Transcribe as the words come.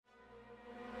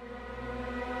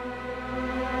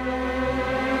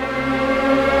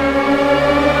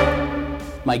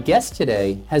My guest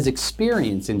today has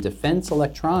experience in defense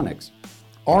electronics,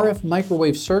 RF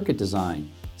microwave circuit design,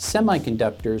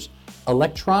 semiconductors,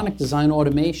 electronic design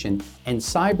automation, and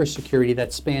cybersecurity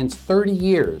that spans 30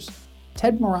 years.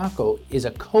 Ted Morocco is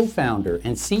a co-founder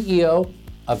and CEO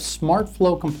of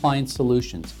SmartFlow Compliance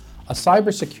Solutions, a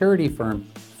cybersecurity firm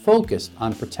focused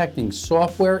on protecting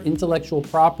software intellectual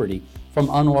property from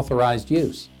unauthorized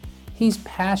use. He's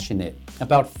passionate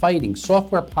about fighting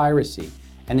software piracy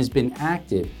and has been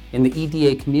active in the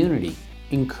EDA community,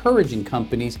 encouraging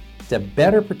companies to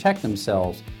better protect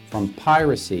themselves from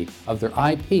piracy of their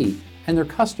IP and their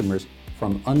customers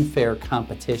from unfair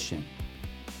competition.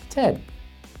 Ted,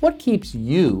 what keeps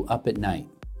you up at night?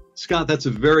 Scott, that's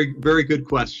a very, very good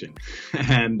question.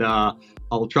 And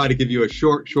I'll try to give you a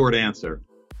short answer.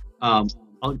 I'll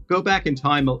go back in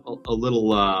time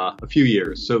a few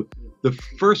years. So the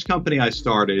first company I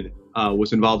started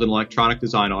was involved in electronic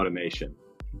design automation.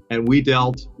 And we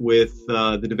dealt with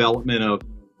the development of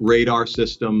radar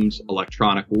systems,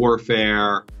 electronic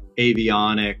warfare,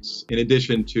 avionics, in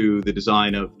addition to the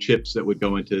design of chips that would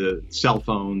go into cell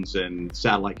phones and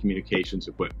satellite communications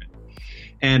equipment.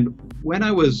 And when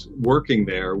I was working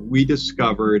there, we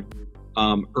discovered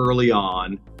early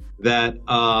on that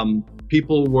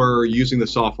people were using the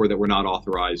software that were not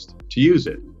authorized to use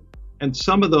it. And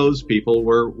some of those people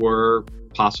were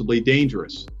possibly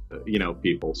dangerous,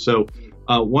 people. So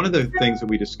one of the things that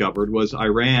we discovered was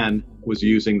Iran was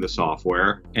using the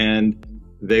software, and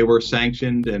they were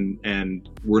sanctioned and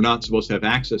were not supposed to have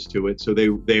access to it. So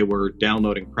they were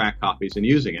downloading crack copies and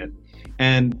using it.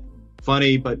 And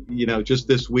funny, but just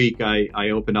this week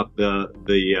I opened up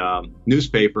the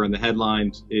newspaper, and the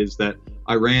headline is that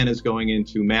Iran is going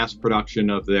into mass production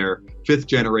of their 5th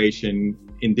generation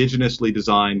indigenously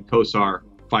designed Kosar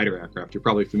fighter aircraft. You're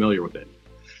probably familiar with it.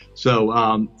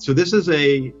 So this is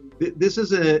a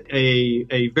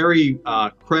very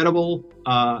credible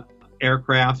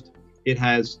aircraft. It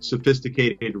has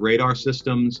sophisticated radar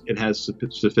systems. It has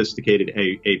sophisticated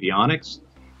avionics.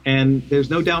 And there's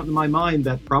no doubt in my mind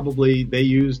that probably they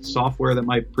used software that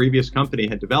my previous company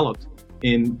had developed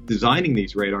in designing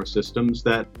these radar systems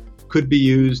that could be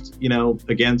used,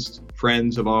 against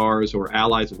friends of ours or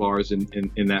allies of ours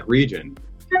in that region.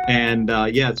 And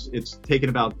it's taken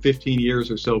about 15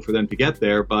 years or so for them to get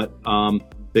there, but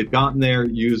they've gotten there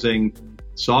using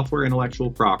software intellectual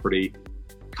property,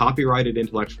 copyrighted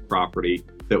intellectual property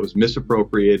that was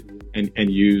misappropriated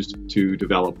and used to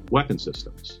develop weapon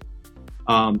systems.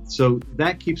 So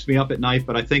that keeps me up at night,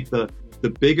 but I think the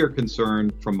bigger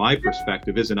concern from my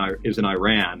perspective is in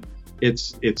Iran.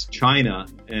 It's China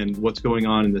and what's going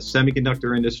on in the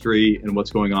semiconductor industry and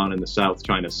what's going on in the South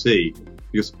China Sea,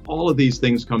 because all of these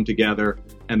things come together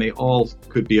and they all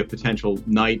could be a potential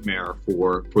nightmare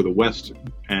for the West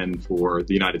and for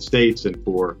the United States and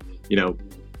for,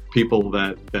 people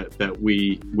that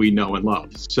we know and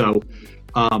love. So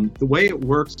the way it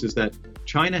works is that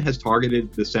China has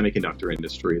targeted the semiconductor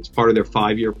industry. It's part of their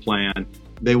 5-year plan.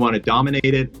 They want to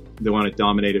dominate it. They want to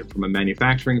dominate it from a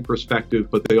manufacturing perspective,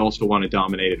 but they also want to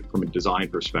dominate it from a design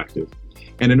perspective.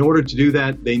 And in order to do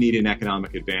that, they need an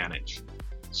economic advantage.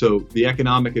 So the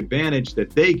economic advantage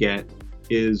that they get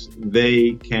is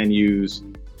they can use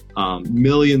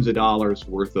millions of dollars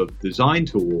worth of design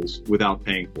tools without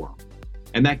paying for them.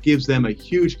 And that gives them a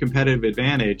huge competitive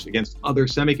advantage against other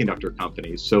semiconductor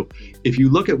companies. So if you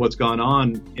look at what's gone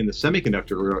on in the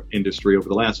semiconductor industry over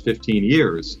the last 15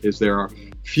 years, is there are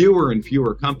fewer and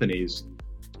fewer companies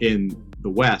in the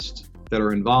West that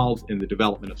are involved in the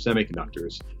development of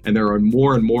semiconductors. And there are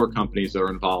more and more companies that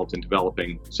are involved in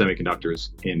developing semiconductors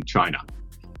in China.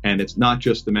 And it's not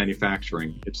just the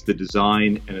manufacturing, it's the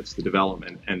design and it's the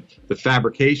development. And the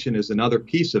fabrication is another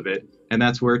piece of it. And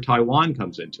that's where Taiwan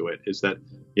comes into it, is that,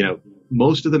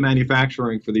 most of the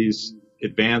manufacturing for these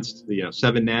advanced,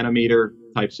 7 nanometer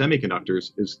type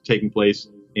semiconductors is taking place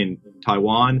in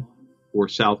Taiwan or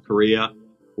South Korea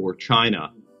or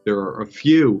China. There are a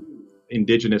few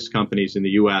indigenous companies in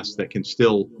the US that can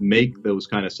still make those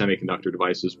kind of semiconductor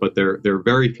devices, but they're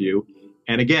very few.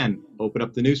 And again, open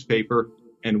up the newspaper,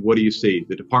 and what do you see?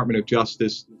 The Department of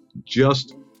Justice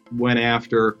just went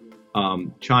after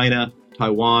China,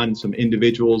 Taiwan, some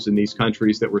individuals in these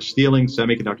countries that were stealing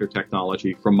semiconductor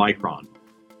technology from Micron,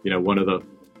 one of the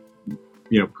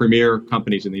premier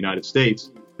companies in the United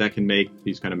States that can make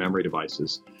these kind of memory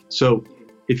devices. So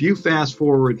if you fast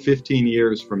forward 15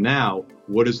 years from now,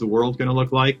 what is the world going to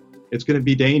look like? It's going to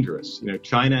be dangerous.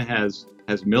 China has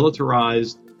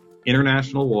militarized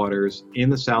international waters in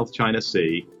the South China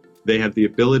Sea. They have the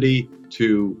ability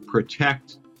to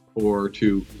protect or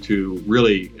to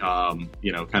really, kind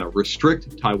of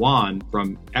restrict Taiwan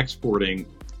from exporting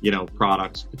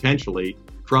products potentially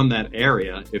from that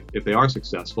area if they are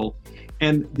successful.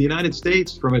 And the United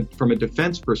States, from a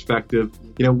defense perspective,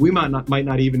 we might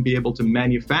not even be able to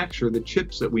manufacture the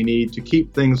chips that we need to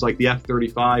keep things like the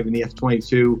F-35 and the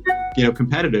F-22,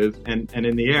 competitive and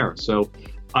in the air. So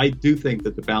I do think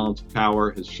that the balance of power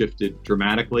has shifted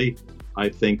dramatically. I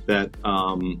think that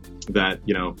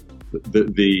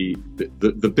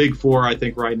the big four, I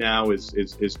think right now is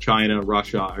China,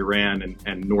 Russia, Iran,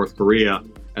 and North Korea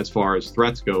as far as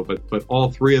threats go. But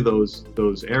all three of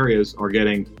those areas are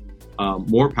getting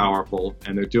more powerful,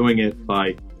 and they're doing it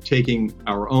by taking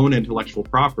our own intellectual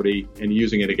property and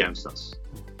using it against us.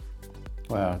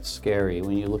 Wow, it's scary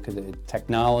when you look at the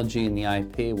technology and the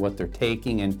IP, what they're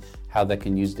taking, and how that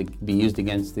can be used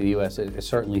against the U.S. It's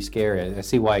certainly scary. I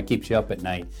see why it keeps you up at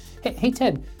night. Hey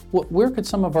Ted, where could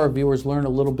some of our viewers learn a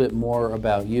little bit more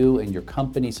about you and your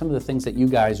company, some of the things that you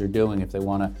guys are doing if they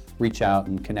want to reach out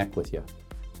and connect with you?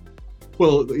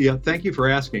 Well, yeah, thank you for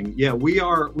asking. Yeah, we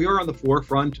are on the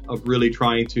forefront of really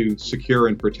trying to secure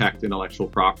and protect intellectual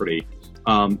property.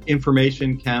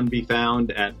 Information can be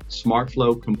found at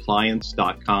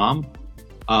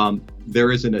smartflowcompliance.com.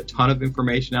 There isn't a ton of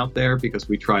information out there because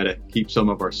we try to keep some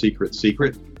of our secret,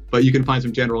 but you can find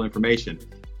some general information.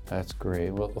 That's great.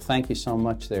 Well, thank you so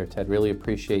much there, Ted. Really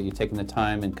appreciate you taking the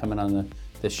time and coming on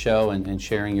the show and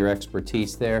sharing your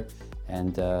expertise there.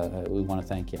 And we want to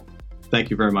thank you. Thank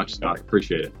you very much, Scott.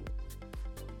 Appreciate it.